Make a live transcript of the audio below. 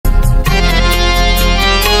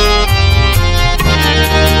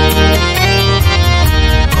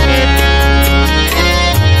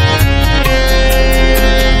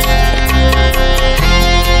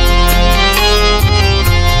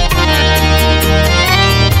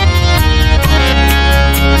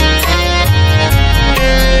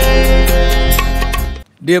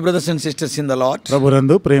Dear brothers and sisters in the Lord,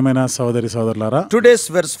 ప్రభునందు ప్రియమైన సోదరి సోదరులారా, today's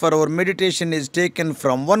verse for our meditation is taken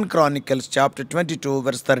from 1 Chronicles chapter 22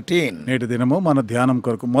 verse 13. నేటి దినము మన ధ్యానం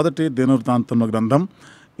కొరకు మొదటి దినవృత్తాంతముల గ్రంథం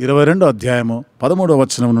 22వ అధ్యాయము 13వ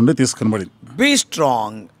వచనం నుండి తీసుకొనబడింది. Be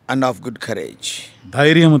strong and of good courage.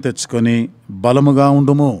 ధైర్యము తెచ్చుకొని బలముగా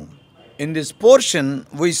ఉండుము. In this portion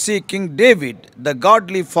we see King David, the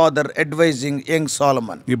godly father, advising young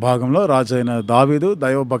Solomon. ఈ భాగంలో రాజైన దావీదు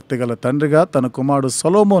దైవభక్తి గల తండ్రిగా తన కుమారుడు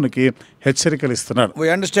సొలొమోనుకి హెచ్చరికలు ఇస్తున్నాడు.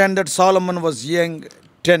 We understand that Solomon was young,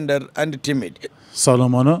 tender and timid.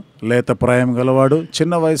 సొలొమోను లేత ప్రాయం గలవాడు,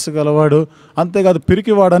 చిన్న వయసు గలవాడు, అంతేకాదు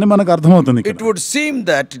పిరికివాడని మనకు అర్థమవుతుంది. It would seem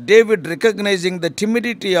that David, recognizing the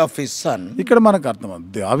timidity of his son, ఇక్కడ మనకు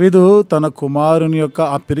అర్థమవుతుంది, దావీదు తన కుమారుని యొక్క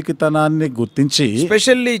ఆ పిరికితనాన్ని గుర్తించి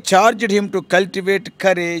specially charged him to cultivate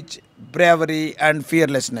courage, bravery and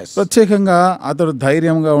fearlessness. ప్రత్యేకంగా అతడు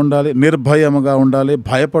ధైర్యంగా ఉండాలి, నిర్భయముగా ఉండాలి,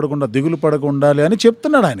 భయపడకుండా దిగులు పడకుండా ఉండాలి అని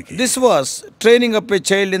చెప్తున్నాడు ఆయనకి. This was training up a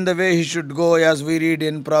child in the way he should go, as we read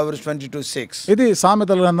in Proverbs 22:6. ఇది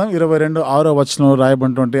సామెతల గ్రంథం 22:6వ వచనంలో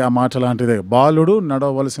రాయబడినటువంటి ఆ మాట లాంటిదే. బాలుడు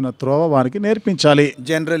నడవలసిన త్రోవ వారికి నేర్పించాలి.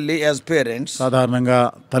 Generally, as parents, సాధారణంగా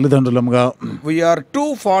తల్లిదండ్రులముగా we are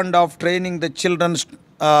too fond of training the children's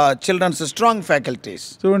strong faculties.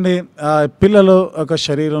 చూడండి, పిల్లలు ఒక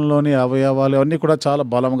శరీరంలోని అవయవాలు అన్నీ కూడా చాలా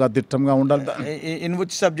బలంగా దిట్టంగా ఉండాలి. In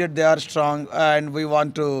which subject they are strong, and we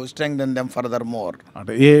want to strengthen them furthermore.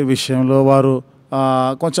 అంటే ఏ విషయంలో వారు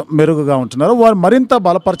కొంచెం మెరుగుగా ఉంటున్నారు, వారు మరింత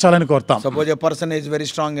బలపరచాలని కోరుతాం. Suppose a person is very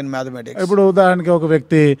strong in mathematics, ఇప్పుడు ఉదాహరణకి ఒక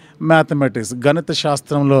వ్యక్తి మ్యాథమెటిక్స్ గణిత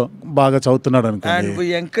శాస్త్రంలో బాగా చదువుతున్నాడు అనుకోండి, and we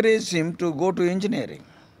encourage him to go to engineering.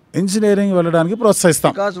 Engineering వెళ్ళడానికి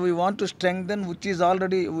ప్రోత్సహిస్తాం. Because we want to strengthen in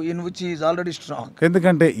which he is already strong.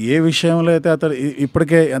 ఎందుకంటే ఏ విషయంలో అయితే అతడు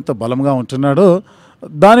ఇప్పటికే ఎంత బలంగా ఉంటున్నాడో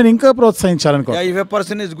దానిని ఇంకా ప్రోత్సహించాలని కోరుతాం. If a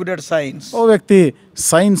person is good at science, ఓ వ్యక్తి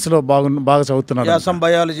సైన్స్ లో బాగా చదువుతున్నాడు, some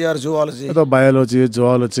biology or zoology, ఏదో బయాలజీ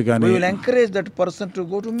జువాలజీ కానీ, we will encourage that person to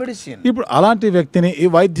go to medicine. ఇప్పుడు అలాంటి వ్యక్తిని ఈ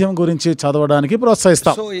వైద్యం గురించి చదవడానికి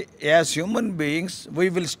ప్రోత్సహిస్తాం. So as human beings we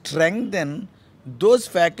will strengthen those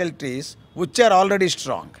faculties which are already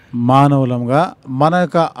strong. మానవులంగా మన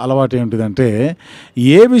యొక్క అలవాటు ఏంటిదంటే,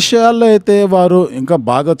 ఏ విషయాల్లో అయితే వారు ఇంకా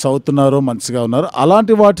బాగా చదువుతున్నారో మంచిగా ఉన్నారో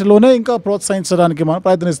అలాంటి వాటిలోనే ఇంకా ప్రోత్సహించడానికి మనం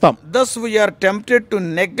ప్రయత్నిస్తాం. Thus we are tempted to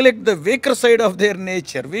neglect the weaker side of their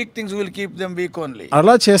nature. Weak things will keep them weak only.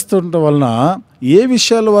 అలా చేస్తుండటం వలన ఏ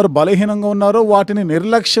విషయాల్లో వారు బలహీనంగా ఉన్నారో వాటిని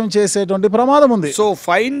నిర్లక్ష్యం చేసేటువంటి ప్రమాదం ఉంది. So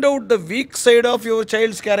find out the weak side of your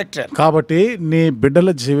child's character. కాబట్టి నీ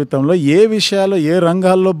బిడ్డల జీవితంలో ఏ విషయాలు ఏ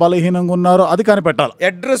రంగాల్లో బలహీనంగా ఉన్నారో అది కనిపెట్టాలి.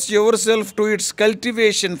 Address yourself to its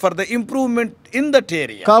cultivation for the improvement in that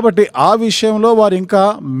area. కాబట్టి ఆ విషయంలో వారు ఇంకా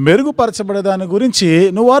మెరుగుపరచబడే దాని గురించి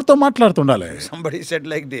నువ్వు వారితో మాట్లాడుతుండాలి. Somebody said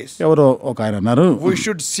like this, ఎవరో ఒక ఆయన అన్నారు, we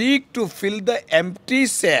should seek to fill the empty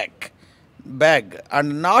bag and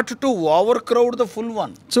not to overcrowd the full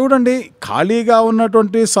one. చూడండి, ఖాళీగా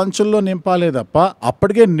ఉన్నటువంటి సంచుల్లో నింపాలే తప్ప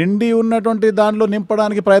అప్పటికే నిండి ఉన్నటువంటి దానిలో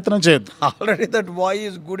నింపడానికి ప్రయత్నం చేయొద్దు. Already that boy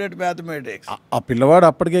is good at mathematics. ఆ పిల్లవాడు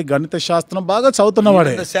అప్పటికే గణిత శాస్త్రం బాగా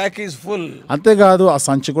చదువుతున్నవాడే. The sack is full. అంతేకాదు ఆ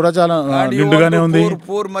సంచి కూడా చాలా నిండుగానే ఉంది.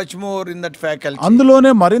 Pour much more in that faculty.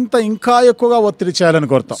 అందులోనే మరింత ఇంకా ఎక్కువగా ఒత్తిడి చేయాలని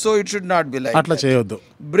కోరుతాం. So it should not be like అట్లా చేయొద్దు.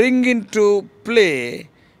 Bring into play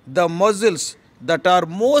the muscles that are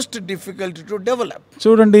most difficult to develop.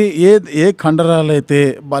 చూడండి, ఏ కండరాలు అయితే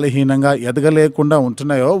బలహీనంగా ఎదగలేకుండా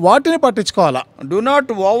ఉంటున్నాయో వాటిని పట్టించుకోవాలా. Do not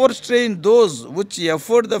overstrain those which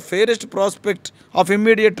afford the fairest prospect of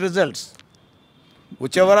immediate results.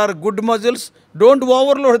 Whichever are good muscles, don't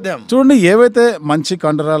overload them. చూడండి, ఏవైతే మంచి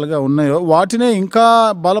కండరాలుగా ఉన్నాయో వాటినే ఇంకా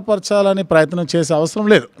బలపరచాలని ప్రయత్నం చేసే అవసరం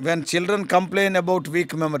లేదు. When children complain about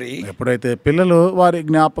weak memory, ఎప్పుడైతే పిల్లలు వారి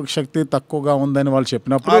జ్ఞాపక శక్తి తక్కువగా ఉందని వాళ్ళు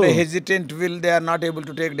చెప్పినప్పుడు, or a hesitant will, they are not able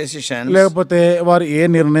to take decisions, లేకపోతే వారు ఏ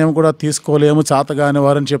నిర్ణయం కూడా తీసుకోలేము చాతగాని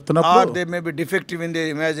వారని చెప్తున్నప్పుడు, or they may be defective in their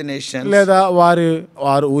imagination, లేదా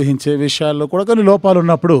వారు ఊహించే విషయాల్లో కూడా కొన్ని లోపాలు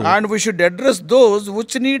ఉన్నప్పుడు, and we should address those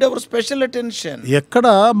which need our special attention. ఎక్కడ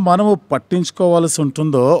మనము పట్టించుకోవాల్సి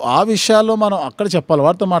ఉంటుందో ఆ విషయాల్లో మనం అక్కడ చెప్పాలి,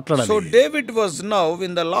 వారితో మాట్లాడాలి. So David was now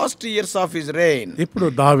in the last years of his reign. ఇప్పుడు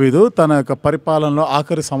దావీదు తన యొక్క పరిపాలనలో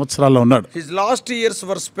ఆఖరి సంవత్సరాల్లో ఉన్నాడు. His last years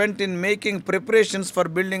were spent in making preparations for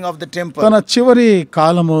building of the temple. తన చివరి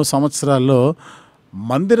కాలము సంవత్సరాల్లో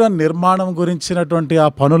మందిర నిర్మాణం గురించినటువంటి ఆ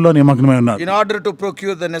పనుల్లో నిమగ్నమై ఉన్నాడు. In order to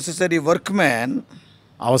procure the necessary workmen,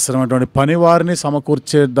 అవసరమైనటువంటి పని వారిని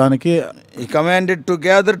సమకూర్చేదానికి he commanded to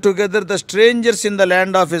gather together the strangers in the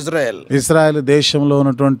land of Israel. Israel దేశంలో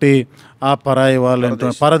ఉన్నటువంటి ఆ పరాయి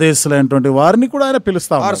వాళ్ళైనటువంటి పరదేశులైనటువంటి వారిని కూడా ఆయన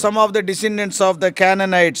పిలుస్తాం. Or some of the descendants of the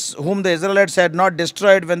Canaanites whom the Israelites had not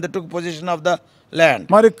destroyed when they took possession of the land.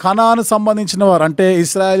 మరి కనాను సంబంధించిన వారు అంటే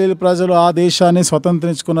ఇశ్రాయేలు ప్రజలు ఆ దేశాన్ని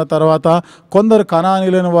స్వతంత్రించుకున్న తర్వాత కొందరు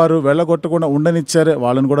కనానీలైన వారు వెళ్ళగొట్టకుండా ఉండనిచ్చారు,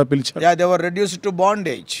 వాళ్ళని కూడా పిలిచారు. Yeah, they were reduced to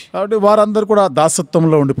bondage. కాబట్టి వారందరూ కూడా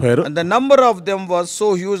దాసత్వంలో ఉండిపోయారు. And the number of them was so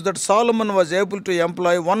huge that Solomon was able to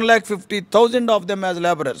employ 150,000 of them as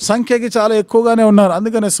laborers. సంఖ్యకి చాలా ఎక్కువగానే ఉన్నారు.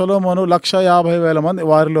 అందుకనే సొలొమోను 150,000 మంది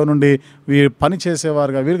వారిలో నుండి పని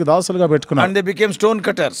చేసేవారుగా వీరికి దాసులుగా పెట్టుకున్నారు. And they became stone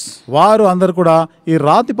cutters. వారు అందరు కూడా ఈ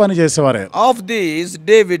రాతి పని చేసేవారే. Of these,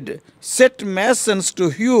 David set masons to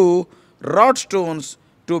hew wrought stones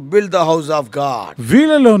to build the house of God.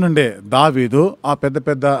 వీళ్ళలో నుండే దావీదు ఆ పెద్ద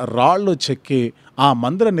పెద్ద రాళ్ళు చెక్కి ఆ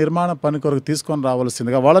మందిర నిర్మాణ పని కొరకు తీసుకొని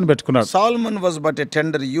రావాల్సిందిగా వాళ్ళని పెట్టుకున్నాడు. Solomon was but a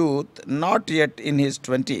tender youth, not yet in his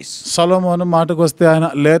 20s. సొలొమోను మాటకు వస్తే ఆయన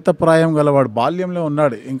లేత ప్రాయం గలవాడు, బాల్యంలో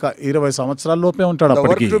ఉన్నాడు, ఇంకా 20 సంవత్సరాల లోపే ఉంటాడు. The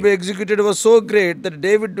work అప్పటికి to be executed was so great that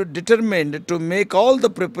David determined to make all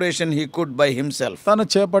the preparation he could by himself. తను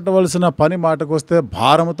చేపట్టవలసిన పని మాటకు వస్తే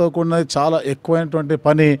భారముతో కూడిన చాలా ఎక్కువైనటువంటి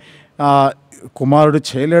పని కుమారుడు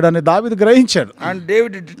చేయలేడని దావీదు గ్రహించాడు. And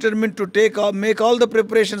David determined to make all the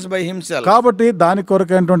preparations by himself. కాబట్టి దాని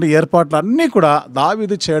కొరకైనటువంటి ఏర్పాట్లు అన్నీ కూడా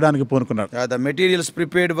దావీదు చేయడానికి పూనుకున్నాడు. The materials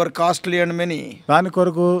prepared were costly and many. దాని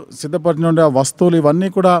కొరకు సిద్ధపడిన వస్తువులు ఇవన్నీ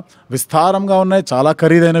కూడా విస్తారంగా ఉన్నాయి, చాలా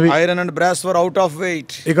ఖరీదైనవి. Iron and brass were out of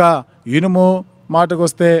weight. ఇక ఇనుము మాటకు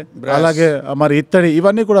వస్తే అలాగే మరి ఇత్తడి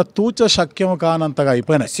ఇవన్నీ కూడా తూచ శక్యము కానంతగా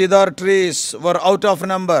అయిపోయినాయి. Cedar trees were out of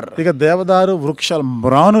number. ఇక దేవదారు వృక్షాలు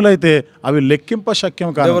మ్రానులైతే అవి లెక్కింప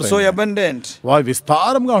శక్యం కాదు. They were so abundant. వావి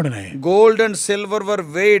విస్తారంగా ఉండినాయి. Gold and silver were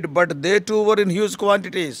weighed, but they too were in huge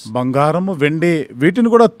quantities. బంగారము వెండి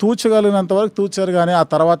వీటిని కూడా తూచగలిగినంత వరకు తూచారు, కానీ ఆ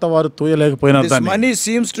తర్వాత వారు తూయలేకపోయినారు. This money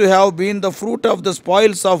seems to have been the fruit of the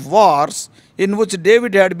spoils of wars in which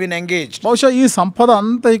David had been engaged. బహుశా ఈ సంపద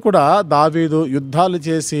అంతా కూడా దావీదు యుద్ధాలు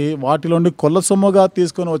చేసి వాటిలోండి కొల్ల సొమ్ముగా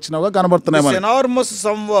తీసుకొని వచ్చినగా కనబడుతున్నాయి. This enormous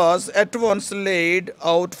sum was at once laid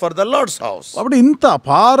out for the Lord's house. కాబట్టి ఇంత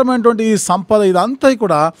అపారమైనటువంటి ఈ సంపద ఇదంతా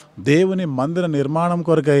కూడా దేవుని మందిర నిర్మాణం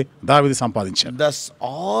కొరకై దావీదు సంపాదించాడు. Thus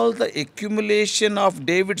all the accumulation of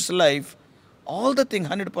David's life, all the thing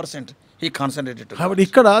 100% he concentrated to. కాబట్టి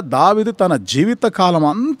ఇక్కడ దావీదు తన జీవిత కాలం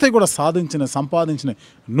అంతా కూడా సంపాదించిన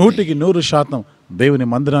 100% దేవుని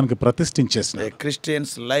మందిరానికి ప్రతిష్ఠించేసిన. A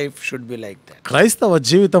Christian's life should be like that. క్రైస్తవ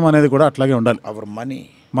జీవితం అనేది కూడా అట్లాగే ఉండాలి. Our money,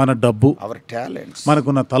 మన డబ్బు, our talents,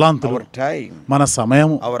 మనకున్న తలాంతులు, our time, మన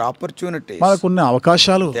సమయము, our opportunities, మనకున్న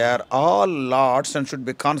అవకాశాలు, they are all Lord's and should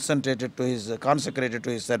be consecrated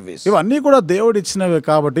to his service. ఇవన్నీ కూడా దేవుడు ఇచ్చినవే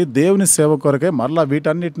కాబట్టి దేవుని సేవ కొరకే మరలా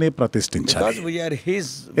వీటన్నిటిని ప్రతిష్ఠించాలి. Because we are his,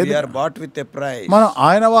 we are bought with a price. మనం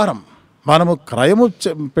ఆయన వారం, మనము క్రయము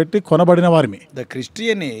పెట్టి కొనబడిన వారిమి. The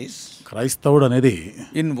Christian is, క్రైస్తవుడు అనేది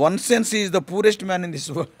in one sense he is the poorest man in this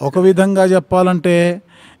world. ఒక విధంగా చెప్పాలంటే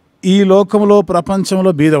ఈ లోకంలో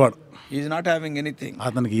ప్రపంచంలో బీదవాడు. He is not having anything.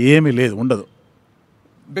 అతనికి ఏమీ లేదు, ఉండదు.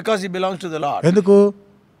 Because he belongs to the Lord. ఎందుకు?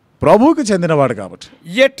 ప్రభువుకి చెందినవాడు కాబట్టి.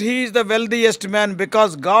 Yet he is the wealthiest man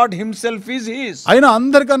because God himself is his. ఆయన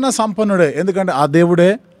అందరికన్నా సంపన్నుడే, ఎందుకంటే ఆ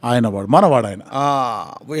దేవుడే ఆయన వాడు, మనవాడు ఆయన.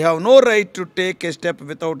 We have no right to take a step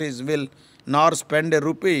without his will, nor spend a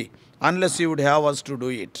rupee unless he would have us to do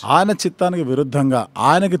it. ఆయన చిత్తానికి విరుద్ధంగా,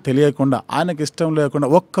 ఆయనకి తెలియకుండా, ఆయనకి ఇష్టం లేకుండా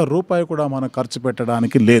ఒక్క రూపాయి కూడా మనం ఖర్చు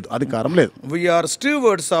పెట్టడానికి లేదు, అధికారం లేదు. We are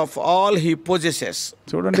stewards of all he possesses.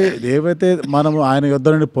 చూడండి, ఏవైతే మనము ఆయన యొద్ద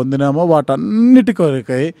నుండి పొందినామో వాటన్నిటి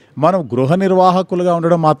కొరకై మనం గృహ నిర్వాహకులుగా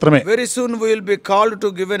ఉండడం మాత్రమే. Very soon we will be called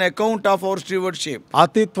to give an account of our stewardship.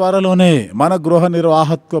 అతి త్వరలోనే మన గృహ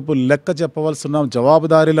నిర్వాహకపు లెక్క చెప్పవలసిన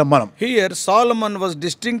జవాబుదారీలం మనం. Here Solomon was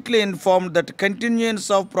distinctly informed that continuance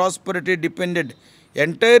of prosperity depended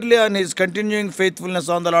entirely on his continuing faithfulness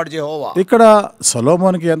on the Lord Jehovah. ఇక్కడ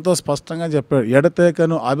సొలొమోనుకి ఎంతో స్పష్టంగా చెప్పాడు,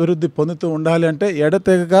 ఎడతెగకను అభివృద్ధి పొందుతూ ఉండాలి అంటే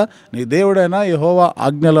ఎడతెగక నీ దేవుడైన యెహోవా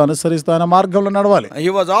ఆజ్ఞలు అనుసరిస్తూ ఆయన మార్గంలో నడవాలి.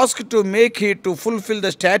 He was asked to make heed to fulfill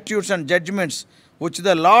the statutes and judgments which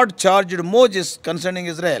the Lord charged Moses concerning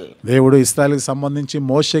Israel. దేవుడు ఇశ్రాయేలుకి సంబంధించి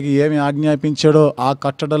మోషేకి ఏమి ఆజ్ఞాపించాడో ఆ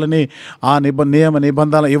కట్టడలని, ఆ నియమ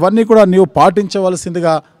నిబంధనలు ఇవన్నీ కూడా నీవు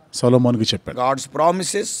పాటించవలసిందిగా సొలొమోనుకి చెప్పాడు. God's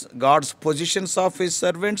promises, God's positions of his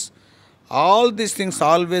servants, all these things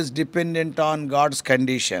always dependent on God's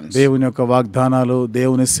conditions. దేవుని యొక్క వాగ్దానాలు,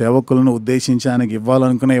 దేవుని సేవకులను ఉద్దేశించి ఆయనకి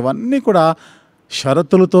ఇవ్వాలనుకునే ఇవన్నీ కూడా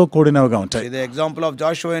షరతులతో కూడినవిగా ఉంటాయి. The example of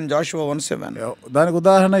Joshua in Joshua 1:7. దానికి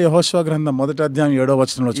ఉదాహరణ యెహోషువ గ్రంథం 1వ అధ్యాయం 7వ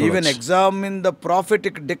వచనంలో చూడవచ్చు. Even examine the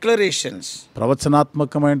prophetic declarations.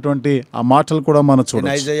 ప్రవచనాత్మకమైనటువంటి ఆ మాటలు కూడా మనం In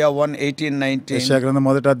చూడవచ్చు. Isaiah 1:18-19. యెషయా గ్రంథం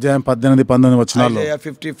 1వ అధ్యాయం 18-19 వచనాల్లో. Isaiah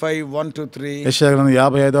 55:1-3. యెషయా గ్రంథం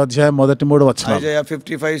 55వ అధ్యాయం 1-3 వచనాలు. Isaiah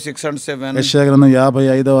 55:6 and 7. యెషయా గ్రంథం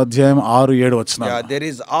 55వ అధ్యాయం 6-7 వచనాలు. Yeah, there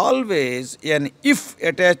is always an if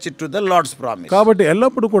attached to the Lord's promise. కాబట్టి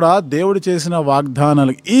ఎల్లప్పుడూ కూడా దేవుడు చేసిన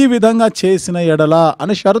వాగ్దానాలు ఈ విధంగా చేసిన ఎడల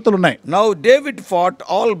అనే షరతులు ఉన్నాయి. Now David fought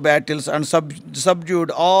all battles and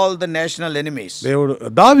subdued all the national enemies.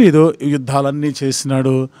 దావీదు యుద్ధాలన్నీ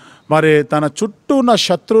చేసినాడు, మరి తన చుట్టూ ఉన్న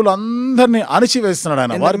శత్రువులందరినీ అణిచివేస్తున్నాడు,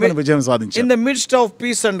 ఆయన వారిపై విజయం సాధించాడు. In the midst of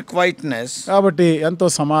peace and quietness, కాబట్టి ఎంతో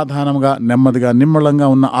సమాధానంగా నెమ్మదిగా నిమ్మళంగా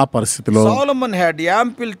ఉన్న ఆ పరిస్థితిలో Solomon had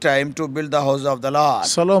ample time to build the house of the Lord.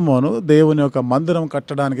 సొలొమోను దేవుని యొక్క మందిరం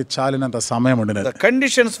కట్టడానికి చాలినంత సమయం ఉండినది. The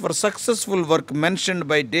conditions for successful work mentioned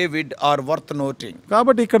by David are worth noting.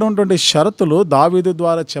 కాబట్టి ఇక్కడ ఉన్నటువంటి షరతులు, దావీదు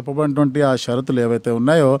ద్వారా చెప్పబడినటువంటి ఆ షరతులు ఏవైతే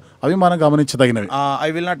ఉన్నాయో అవి మనం గమనించదగినవి.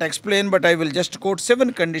 I will not explain, but I will just quote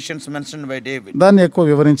 7 conditions mentioned by David. దాన్ని ఎక్కువ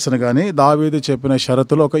వివరించను గానీ దావీదు చెప్పిన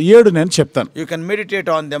షరతులు ఒక 7 నేను చెప్తాను. You can meditate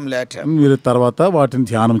on them later. మీరు తర్వాత వాటిని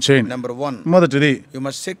ధ్యానం చేయండి. Number 1, మొదటిది, you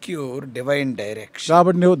must secure divine direction.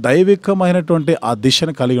 కాబట్టి నువ్వు దైవికమైనటువంటి ఆ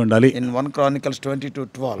దిశను కలిగి ఉండాలి. In 1 Chronicles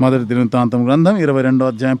 22:12, మొదటి దినవృత్తాంతం గ్రంథం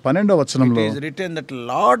 22వ అధ్యాయం 12వ వచనంలో it is written that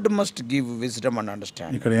Lord must give wisdom and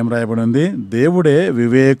understanding. ఇక్కడ ఏం రాయబడి ఉంది? దేవుడే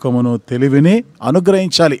వివేకమును తెలివిని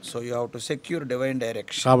అనుగ్రహించాలి. So you have to secure divine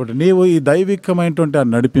direction. కాబట్టి నీవు ఈ దైవికమైనటువంటి ఆ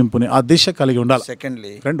నడిపింపుని ఆ దిశ కలిగి ఉండాలి.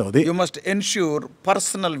 Secondly, రెండవది, you must ensure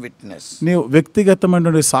personal witness. నీవు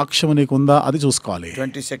వ్యక్తిగతమైనటువంటి సాక్ష్యం నీకు ఉందా అది చూసుకోవాలి.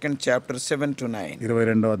 22nd chapter 7 to 9.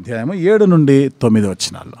 22వ అధ్యాయం 7 నుండి 9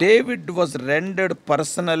 వచనాలు. David was rendered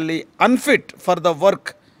personally unfit for the work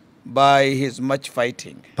by his much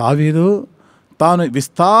fighting. దావీదు తాను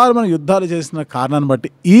విస్తారమైన యుద్ధాలు చేసిన కారణాన్ని బట్టి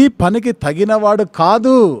ఈ పనికి తగినవాడు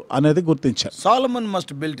కాదు అనేది గుర్తించారు. Solomon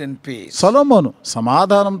must build in peace. సొలొమోను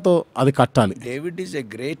సమాధానంతో అది కట్టాలి. David is a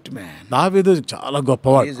great man. దావీదు చాలా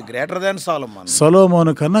గొప్పవాడు. He is greater than Solomon.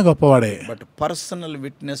 సొలొమోను కన్నా గొప్పవాడే. But personal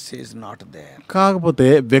witness is not there. కాకపోతే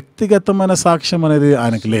వ్యక్తిగతమైన సాక్ష్యం అనేది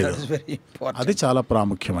ఆయనకి లేదు. That is very important. అది చాలా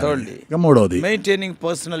ప్రాముఖ్యమైనది. Thirdly, ఇక మూడవది, maintaining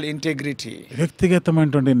personal integrity.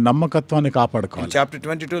 వ్యక్తిగతమైనటువంటి నమ్మకత్వాన్ని In కాపాడుకోవాలి. chapter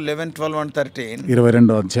 22, 11, 12 and 13,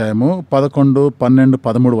 22వ అధ్యాయము 11, 12,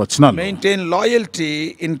 13 వచనాలు. maintain loyalty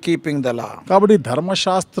in keeping the law. కాబట్టి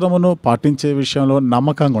ధర్మశాస్త్రమును పాటించే విషయంలో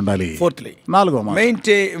నమ్మకంగా ఉండాలి. Fourthly, నాలుగవ మాట,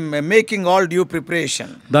 making all due preparation.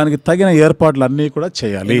 దానికి తగిన ఏర్పాట్లు అన్నీ కూడా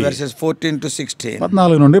చేయాలి. In verses 14 to 16.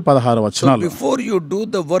 14 నుండి 16 వచనాలు. Before you do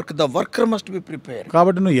the worker must be prepared.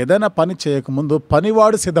 కాబట్టి నువ్వు ఏదైనా పని చేయక ముందు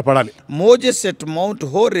పనివాడు సిద్ధపడాలి. Moses at Mount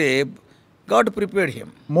Horeb, God prepared him.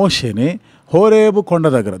 మోషేని హోరేబు కొండ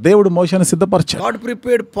దగ్గర దేవుడు మోషేని సిద్ధపరిచాడు. God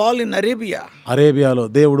prepared Paul in Arabia. అరేబియాలో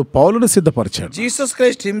దేవుడు పౌలుని సిద్ధపరిచాడు. Jesus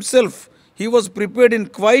Christ himself, he was prepared in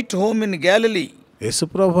quiet home in Galilee.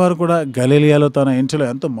 యేసుప్రభు వారు కూడా గలిలియాలో తన ఇంటిలో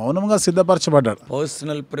ఎంతో మౌనంగా సిద్ధపరచబడ్డాడు.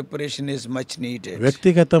 Personal preparation is much needed.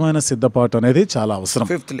 వ్యక్తిగతమైన సిద్ధపాటు అనేది చాలా అవసరం.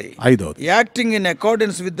 Fifthly, ఐదవది, acting in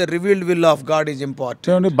accordance with the revealed will of God is important.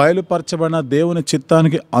 దేవుని బయలుపరచబడిన దేవుని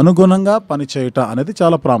చిత్తానికి అనుగుణంగా పనిచేయుట అనేది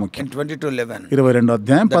చాలా ప్రాముఖ్యం. In 22:11, 22వ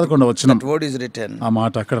అధ్యాయం 11వ వచనం that word is written. ఆ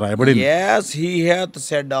మాట అక్కడ రాయబడింది. Yes, he hath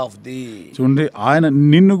said of thee. చూడండి, ఆయన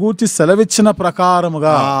నిన్ను గూర్చి సెలవిచ్చిన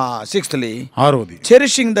ప్రకారముగా. Sixthly, ఆరవది,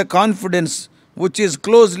 cherishing the confidence which is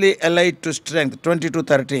closely allied to strength.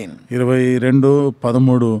 22:13.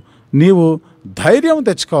 22:13 నీవు ధైర్యం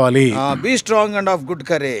తెచ్చుకోవాలి. Be strong and of good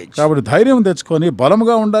courage. కాబట్టి ధైర్యం తెచ్చుకొని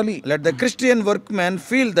బలముగా ఉండాలి. Let the Christian workman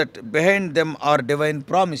feel that behind them are divine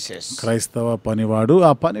promises. క్రైస్తవ పనివాడు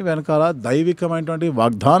ఆ పని వెనకాల దైవికమైనటువంటి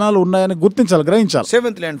వాగ్దానాలు ఉన్నాయని గుర్తించాలి, గ్రహించాలి.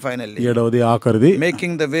 Seventhly and finally, ఏడవది ఆఖరిది,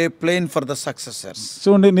 making the way plain for the successors.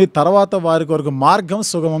 చూడండి, నీ తర్వాత వారి కొరకు మార్గం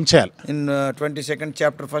సుగమం చేయాలి. In 22nd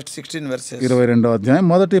chapter, first 16 verses. 22వ అధ్యాయం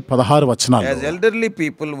మొదటి 16 వచనాలు. As elderly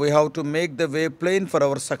people, we have to make the way plain for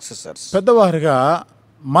our successors. పెద్దవారిగా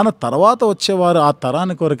మన తర్వాత వచ్చేవారు ఆ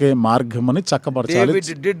తరాని కొరకే మార్గముని చక్కపరచాలి.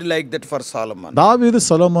 David did like that for Solomon. దావీదు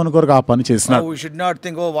సొలొమోను కొరకు ఆ పని చేసినాడు. We should not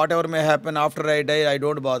think, oh, whatever may happen after I die, I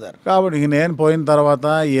don't bother. కాబట్టి నేను పోయిన తర్వాత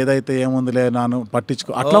ఏదైతే ఏముందిలే నాను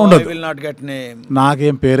పట్టించుకో, అట్లా I ఉండదు. will not get name.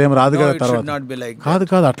 నాకేం పేరేం రాదు No, కదా it should తర్వాత. not be like that.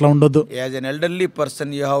 కాదు అట్లా ఉండొద్దు. As an elderly person,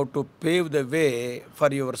 you have to pave the way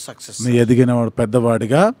for your success. నీ ఎదిగిన వాడు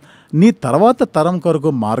పెద్దవాడిగా నీ తర్వాత తరం కొరకు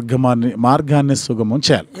మార్గాన్ని సుగమం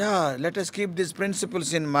చేయాలి. Yeah, let us keep these principles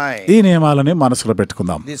in mind. ఈ నియమాలని మనసులో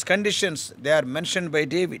పెట్టుకుందాం. These conditions, they are mentioned by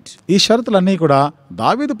David. ఈ షరతులన్నీ కూడా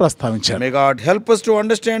దావీదు ప్రస్తావించాడు. May God help us to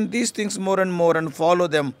understand these things more and more and follow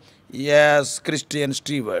them as Christian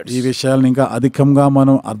stewards. ఈ విషయాలను ఇంకా అధికంగా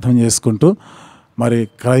మనం అర్థం చేసుకుంటూ మరి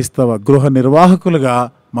క్రైస్తవ గృహ నిర్వాహకులుగా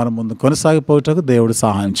మనం ముందు కొనసాగిపోవటకు దేవుడు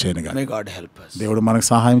సహాయం చేయనుగా. May God help us. దేవుడు మనకు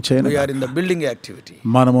సహాయం చేయను. We are in the building activity.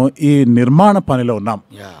 మనము ఈ నిర్మాణ పనిలో ఉన్నాం.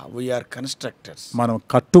 Yeah, we are constructors. మనం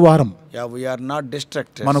కట్టువారం. Yeah, we are not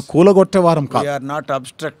destructors. మనం కూలగొట్టేవారం We కాదు. are not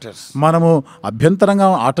obstructors. మనము అభ్యంతరంగా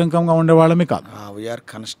ఆటంకంగా ఉండేవాళ్ళమే కాదు. We are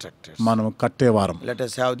constructors. మనము కట్టేవారం. Let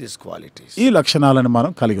us have these qualities. ఈ లక్షణాలను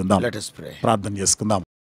మనం కలిగి ఉందాం. Let us pray. ప్రార్థన చేసుకుందాం.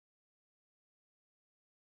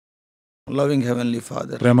 Loving Heavenly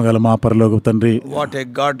Father, ప్రేమగల మా పరలోక తండ్రి, what a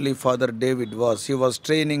godly father David was. He was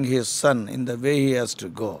training his son in the way he has to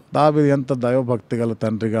go. దావీదు ఎంత దైవభక్తి గల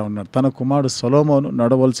తండ్రిగా ఉన్నాడు. తన కుమారుడు సొలొమోను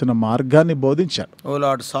నడవలసిన మార్గాన్ని బోధించాడు. Oh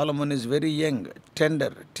Lord, Solomon is very young,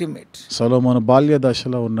 tender, timid. సొలొమోను బాల్య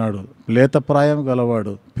దశలో ఉన్నాడు, లేత ప్రాయం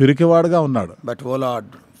గలవాడు, పిరికివాడుగా ఉన్నాడు. But oh Lord,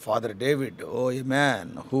 Father David, oh a man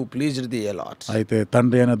who pleased thee a lot. అయితే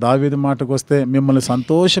తండ్రి అయిన దావీదు మాటకు వస్తే మిమ్మల్ని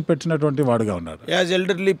సంతోషపెట్టినటువంటి వాడుగా ఉన్నాడు. As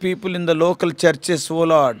elderly people in the local churches, oh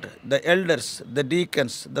Lord, the elders, the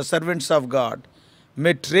deacons, the servants of God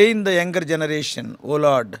may train the younger generation, oh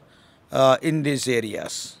Lord, in these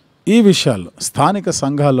areas. ఈ విషయాల్లో స్థానిక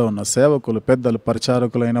సంఘాల్లో ఉన్న సేవకులు, పెద్దలు,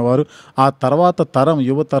 పరిచారకులైన వారు ఆ తర్వాత తరం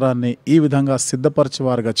యువతరాన్ని ఈ విధంగా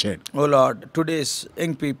సిద్ధపరచేవారుగా చేయండి. Oh Lord, today's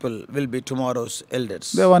young people will be tomorrow's elders.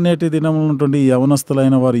 దేవా, నేటి దినముల నుండి ఈ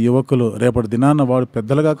యవనస్తులైన వారు యువకులు రేపటి దినాన వారు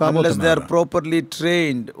పెద్దలుగా Unless they are కాబోతున్నారు. properly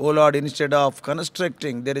trained, oh Lord, instead of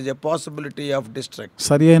constructing, there is a possibility of destruction.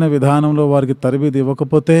 సరి అయిన విధానంలో వారికి తరబిది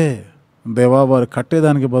ఇవ్వకపోతే దేవా, వారు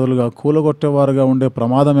కట్టేదానికి బదులుగా కూలగొట్టేవారుగా ఉండే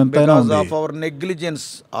ప్రమాదం ఎంతైనా Because ఉంది. of our negligence,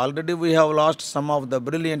 already we have lost some of the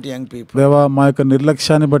brilliant young people. దేవా, మా యొక్క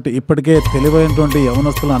నిర్లక్ష్యాన్ని బట్టి ఇప్పటికే తెలివైనటువంటి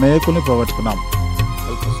యవనస్తులు అనేకుల్ని పోగొట్టుకున్నాం.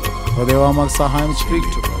 Help us, oh Lord. ఓ దేవా, మాకు సహాయం Speak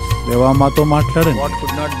చేయండి. to us. దేవా, మాతో మాట్లాడండి. What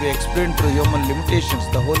could not be explained through human limitations,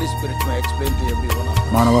 the Holy Spirit may explain to every one of us.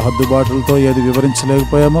 మానవ హద్దుబాటులతో ఏది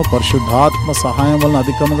వివరించలేకపోయామో పరిశుద్ధాత్మ సహాయం వలన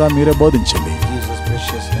అధికముగా మీరే బోధించండి. Jesus'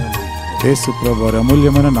 precious name we pray. యేసు ప్రభువు వారి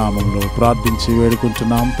అమూల్యమైన నామములో ప్రార్థించి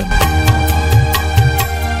వేడుకుంటున్నాం తండ్రి.